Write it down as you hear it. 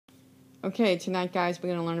Okay, tonight, guys, we're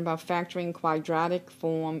going to learn about factoring quadratic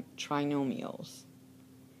form trinomials.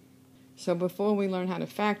 So before we learn how to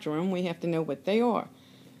factor them, we have to know what they are.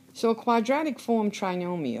 So a quadratic form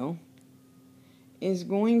trinomial is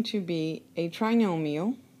going to be a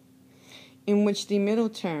trinomial in which the middle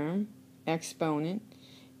term, exponent,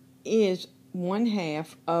 is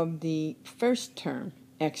 1/2 of the first term,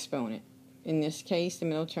 exponent. In this case, the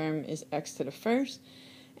middle term is x to the first,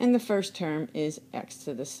 and the first term is x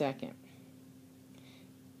to the second.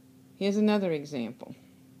 Here's another example.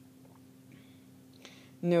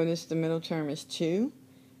 Notice the middle term is 2,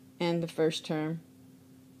 and the first term,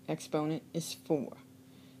 exponent, is 4.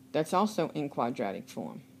 That's also in quadratic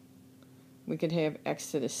form. We could have x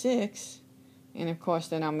to the 6, and of course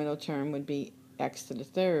then our middle term would be x to the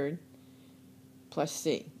third plus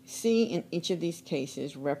c. C in each of these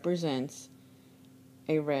cases represents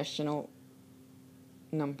a rational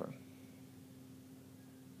number.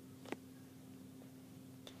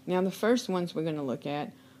 Now the first ones we're going to look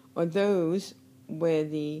at are those where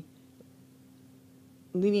the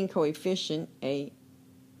leading coefficient, a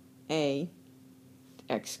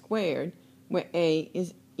x squared, where a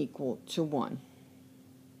is equal to 1.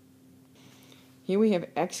 Here we have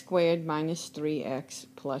x squared minus 3x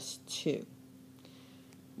plus 2.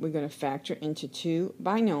 We're going to factor into two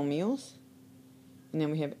binomials, and then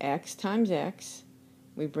we have x times x.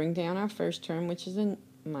 We bring down our first term, which is a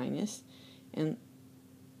minus, and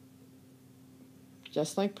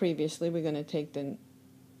just like previously, we're going to take the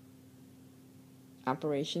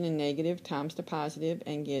operation in negative times the positive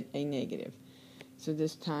and get a negative. So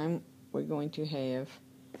this time we're going to have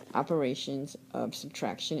operations of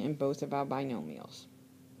subtraction in both of our binomials.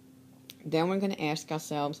 Then we're going to ask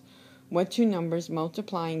ourselves, what two numbers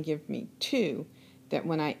multiply and give me 2 that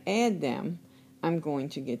when I add them, I'm going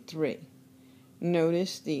to get 3.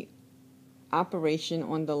 Notice the operation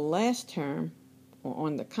on the last term or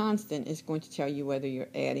on the constant is going to tell you whether you're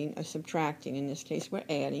adding or subtracting. In this case, we're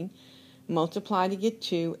adding. Multiply to get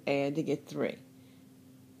 2, add to get 3.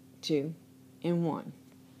 2 and 1.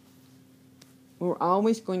 We're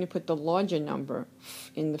always going to put the larger number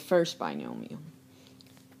in the first binomial.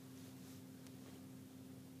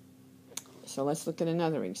 So let's look at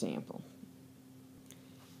another example.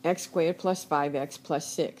 X squared plus 5x plus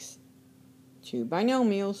 6. Two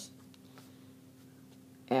binomials.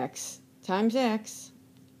 X times x.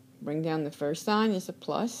 Bring down the first sign is a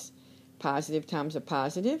plus. Positive times a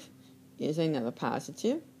positive is another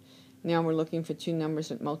positive. Now we're looking for two numbers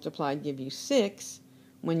that multiply give you 6.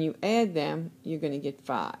 When you add them, you're going to get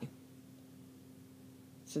 5.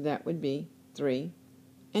 So that would be 3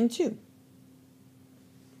 and 2.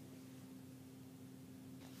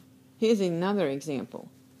 Here's another example.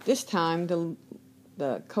 This time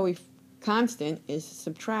the constant is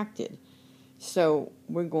subtracted. So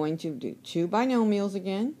we're going to do two binomials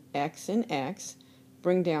again, x and x.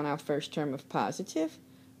 Bring down our first term of positive.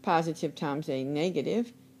 Positive times a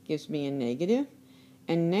negative gives me a negative.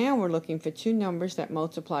 And now we're looking for two numbers that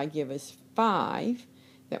multiply give us 5,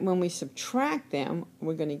 that when we subtract them,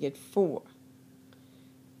 we're going to get 4.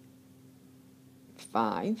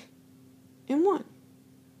 5 and 1.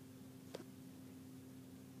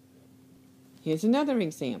 Here's another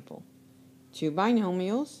example. Two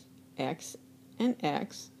binomials, x and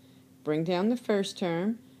x. Bring down the first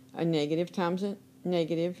term. A negative times a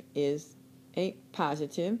negative is a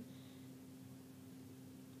positive.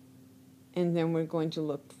 And then we're going to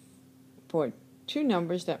look for two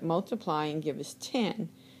numbers that multiply and give us 10.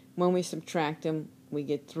 When we subtract them, we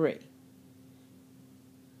get 3.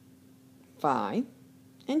 5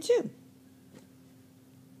 and 2.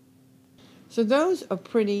 So those are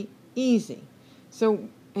pretty easy. So,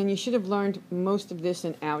 and you should have learned most of this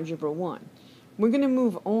in Algebra 1. We're going to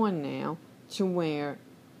move on now to where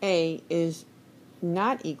a is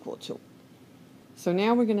not equal to. So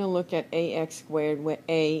now we're going to look at ax squared where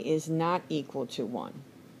a is not equal to 1.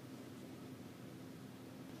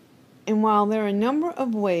 And while there are a number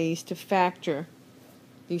of ways to factor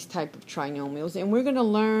these type of trinomials, and we're going to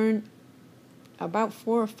learn about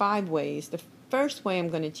 4 or 5 ways, the first way I'm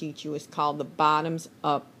going to teach you is called the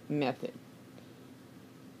bottoms-up method.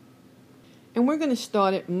 And we're going to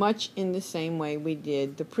start it much in the same way we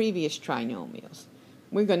did the previous trinomials.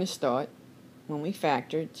 We're going to start, when we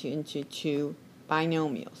factor, into two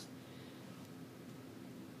binomials.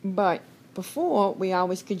 But before, we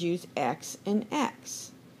always could use x and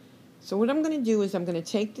x. So what I'm going to do is I'm going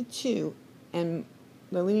to take the 2 and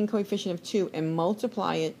the leading coefficient of 2 and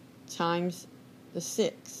multiply it times the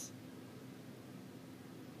 6.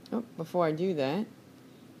 Oh, before I do that,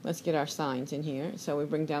 let's get our signs in here. So we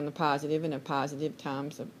bring down the positive, and a positive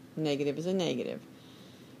times a negative is a negative.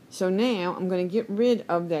 So now I'm going to get rid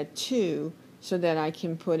of that 2 so that I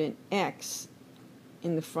can put an x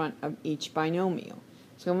in the front of each binomial.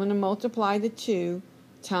 So I'm going to multiply the 2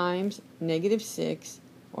 times -6,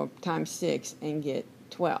 or times 6, and get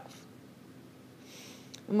 12.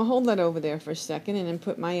 I'm going to hold that over there for a second and then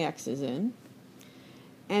put my x's in.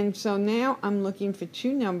 And so now I'm looking for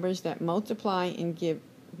 2 numbers that multiply and give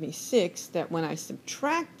me 6, that when I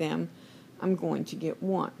subtract them, I'm going to get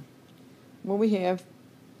 1. Well, we have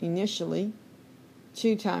initially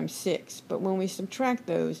 2 times 6, but when we subtract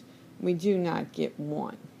those, we do not get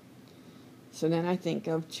 1. So then I think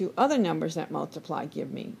of 2 other numbers that multiply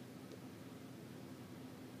give me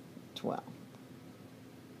 12.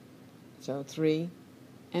 So 3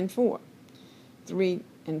 and 4. 3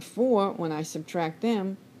 and 4, when I subtract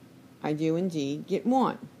them, I do indeed get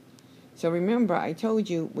 1. So remember, I told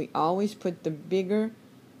you we always put the bigger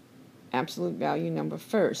absolute value number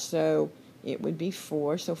first. So it would be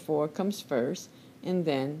 4, so 4 comes first, and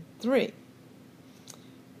then 3.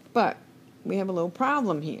 But we have a little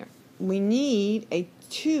problem here. We need a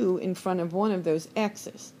 2 in front of one of those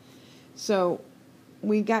x's. So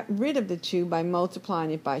we got rid of the 2 by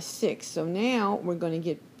multiplying it by 6. So now we're going to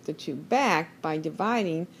get the 2 back by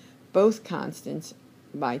dividing both constants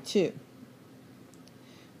by 2.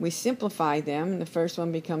 We simplify them, and the first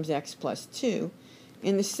one becomes x plus 2.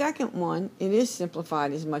 In the second one, it is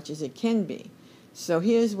simplified as much as it can be. So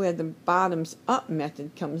here's where the bottoms up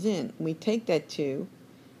method comes in. We take that 2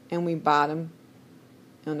 and we bottom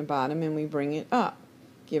on the bottom and we bring it up,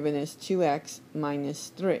 giving us 2x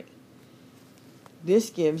minus 3. This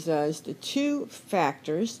gives us the 2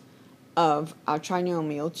 factors of our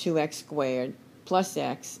trinomial 2x squared plus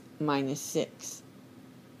x minus 6.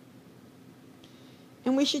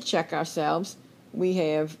 And we should check ourselves. We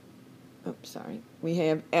have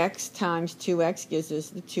x times 2x gives us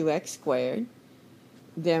the 2x squared.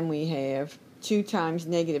 Then we have 2 times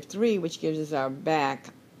 -3, which gives us our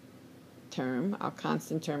back term, our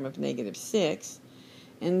constant term of -6.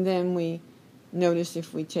 And then we notice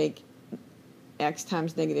if we take x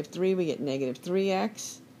times -3, we get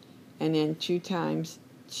 -3x. And then 2 times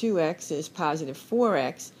 2x is positive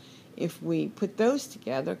 4x. If we put those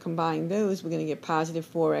together, combine those, we're going to get positive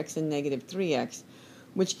 4x and -3x,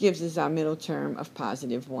 which gives us our middle term of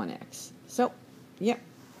positive 1x. So, yep,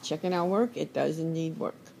 checking our work, it does indeed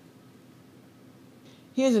work.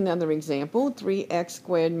 Here's another example, 3x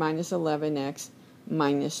squared minus 11x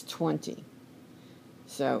minus 20.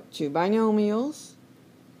 So, 2 binomials,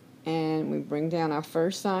 and we bring down our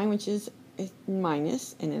first sign, which is a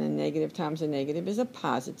minus, and then a negative times a negative is a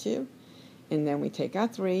positive. And then we take our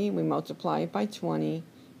 3, we multiply it by 20,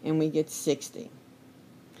 and we get 60.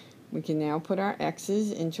 We can now put our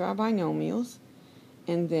x's into our binomials,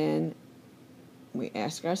 and then we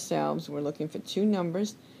ask ourselves, we're looking for 2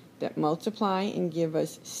 numbers that multiply and give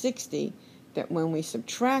us 60, that when we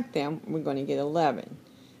subtract them, we're going to get 11.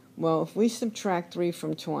 Well, if we subtract 3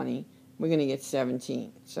 from 20, we're going to get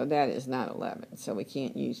 17. So that is not 11, so we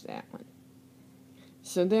can't use that one.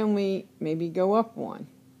 So then we maybe go up 1.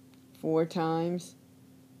 4 times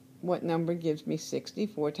what number gives me 60?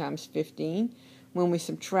 4 times 15. When we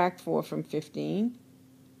subtract 4 from 15,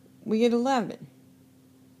 we get 11.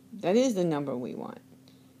 That is the number we want.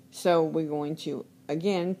 So we're going to,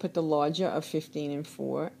 again, put the larger of 15 and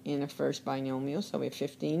 4 in the first binomial. So we have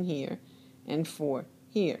 15 here and 4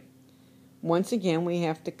 here. Once again, we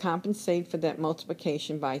have to compensate for that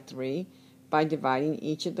multiplication by 3 by dividing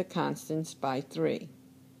each of the constants by 3.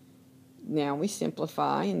 Now we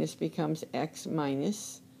simplify, and this becomes x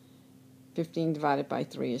minus 15 divided by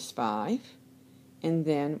 3 is 5. And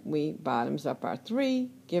then we bottoms up our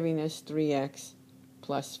 3, giving us 3x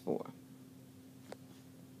plus 4.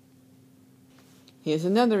 Here's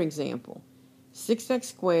another example. 6x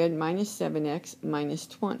squared minus 7x minus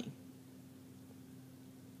 20.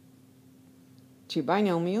 2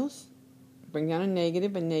 binomials. Bring down a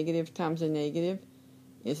negative times a negative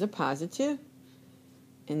is a positive.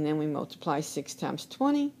 And then we multiply 6 times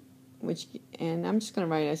 20, and I'm just going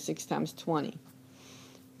to write it as 6 times 20.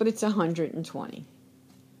 But it's 120.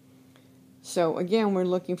 So again, we're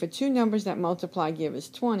looking for 2 numbers that multiply give us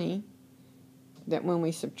 20, that when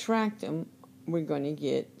we subtract them, we're going to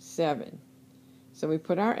get 7. So we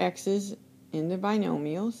put our x's in the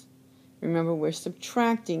binomials. Remember, we're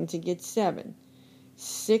subtracting to get 7.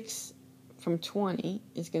 6 from 20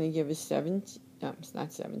 is going to give us 17. No, it's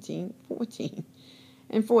not 17, 14.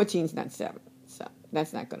 And 14 is not 7, so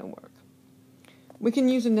that's not going to work. We can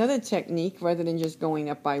use another technique rather than just going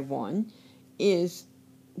up by 1, is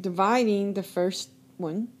dividing the first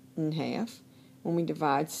one in half. When we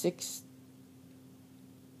divide 6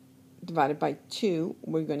 divided by 2,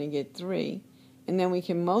 we're going to get 3. And then we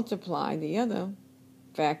can multiply the other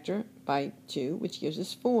factor by 2, which gives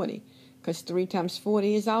us 40. Because 3 times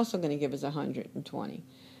 40 is also going to give us 120.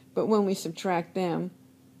 But when we subtract them,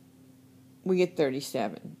 we get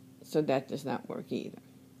 37. So that does not work either.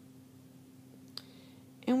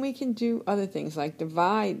 And we can do other things like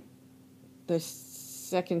divide the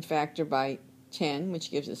second factor by 10,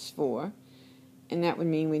 which gives us 4. And that would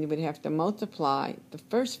mean we would have to multiply the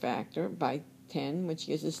first factor by 10, which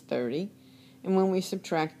gives us 30. And when we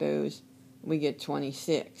subtract those, we get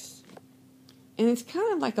 26. And it's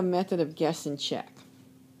kind of like a method of guess and check.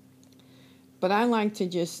 But I like to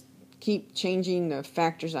just keep changing the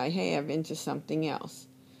factors I have into something else.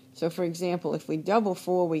 So for example, if we double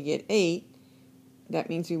 4, we get 8. That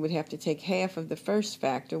means we would have to take half of the first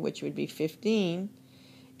factor, which would be 15.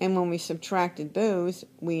 And when we subtracted those,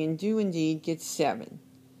 we do indeed get 7.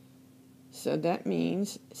 So that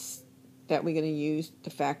means that we're going to use the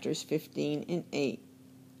factors 15 and 8.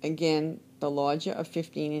 Again, the larger of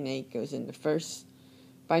 15 and 8 goes in the first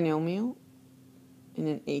binomial, and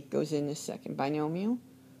then 8 goes in the second binomial.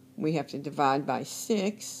 We have to divide by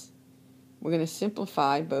 6. We're going to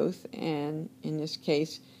simplify both, and in this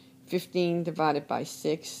case, 15 divided by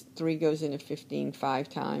 6, 3 goes into 15 5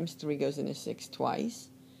 times, 3 goes into 6 twice,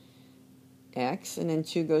 x, and then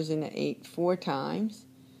 2 goes into 8 4 times,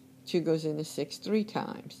 2 goes into 6 3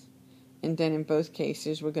 times. And then in both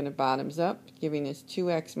cases, we're going to bottoms up, giving us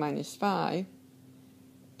 2x minus 5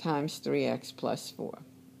 times 3x plus 4.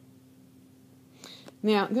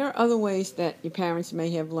 Now, there are other ways that your parents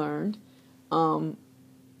may have learned, and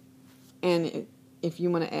if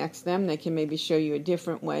you want to ask them, they can maybe show you a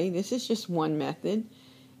different way. This is just one method,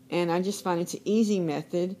 and I just find it's an easy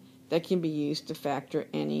method that can be used to factor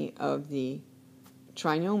any of the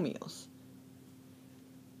trinomials.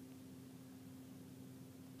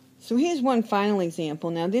 So here's one final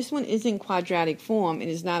example. Now this one is in quadratic form. It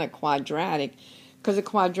is not a quadratic because a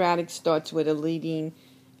quadratic starts with a leading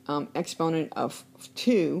exponent of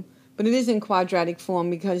 2, but it is in quadratic form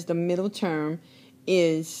because the middle term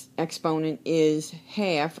exponent is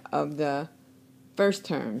half of the first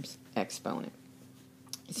term's exponent.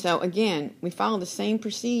 So again, we follow the same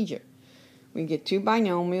procedure. We get two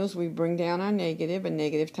binomials, we bring down our negative, a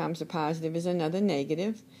negative times a positive is another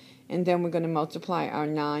negative, and then we're going to multiply our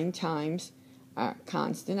 9 times our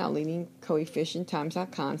constant, our leading coefficient times our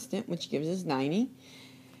constant, which gives us 90.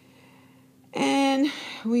 And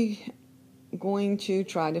we're going to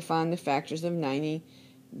try to find the factors of 90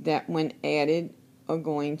 that when added are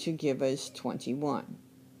going to give us 21.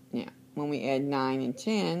 Now, when we add 9 and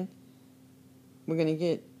 10, we're going to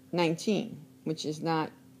get 19, which is not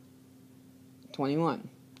 21.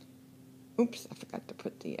 Oops, I forgot to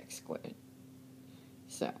put the x squared.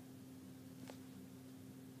 So,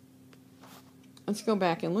 let's go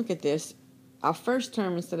back and look at this. Our first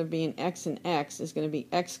term, instead of being x and x, is going to be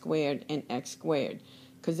x squared and x squared,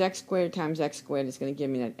 because x squared times x squared is going to give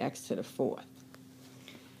me that x to the 4th.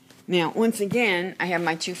 Now, once again, I have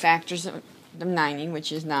my two factors of 90,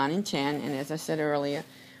 which is 9 and 10, and as I said earlier,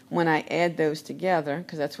 when I add those together,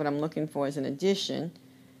 because that's what I'm looking for as an addition,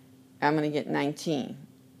 I'm going to get 19,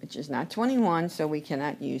 which is not 21, so we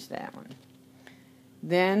cannot use that one.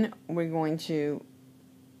 Then we're going to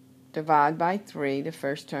divide by 3, the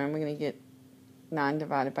first term. We're going to get 9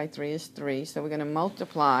 divided by 3 is 3, so we're going to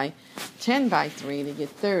multiply 10 by 3 to get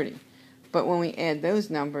 30. But when we add those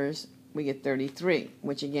numbers, we get 33,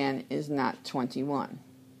 which again is not 21.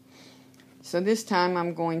 So this time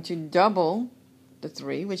I'm going to double the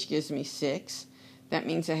 3, which gives me 6. That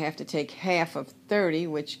means I have to take half of 30,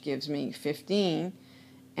 which gives me 15.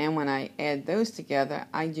 And when I add those together,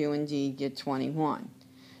 I do indeed get 21.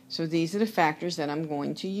 So these are the factors that I'm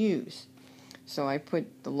going to use. So I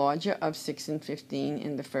put the larger of 6 and 15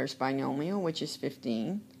 in the first binomial, which is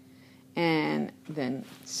 15. And then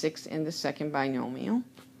 6 in the second binomial.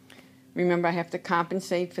 Remember, I have to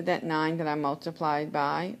compensate for that 9 that I multiplied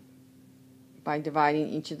by dividing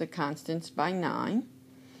each of the constants by 9.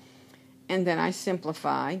 And then I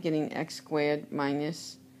simplify, getting x squared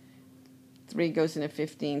minus 3 goes into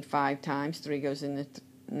 15 5 times, 3 goes into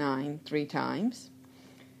 9 3 times.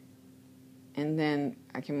 And then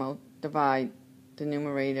I can divide the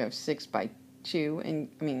numerator of 6 by 2,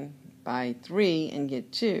 by 3 and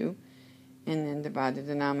get 2. And then divide the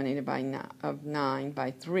denominator of 9 by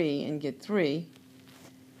 3 and get 3.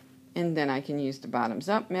 And then I can use the bottoms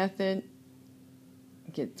up method,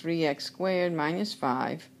 get 3x squared minus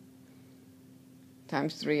 5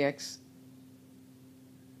 times 3x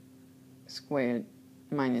squared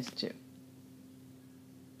minus 2.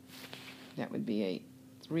 That would be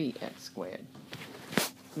 3x squared.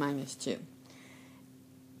 minus 2.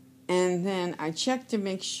 And then I check to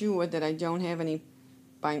make sure that I don't have any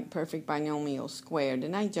perfect binomials squared.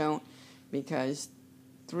 And I don't, because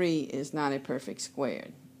 3 is not a perfect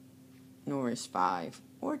squared, nor is 5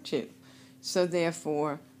 or 2. So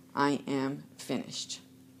therefore, I am finished.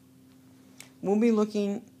 We'll be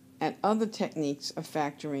looking at other techniques of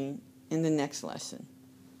factoring in the next lesson.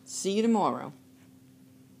 See you tomorrow.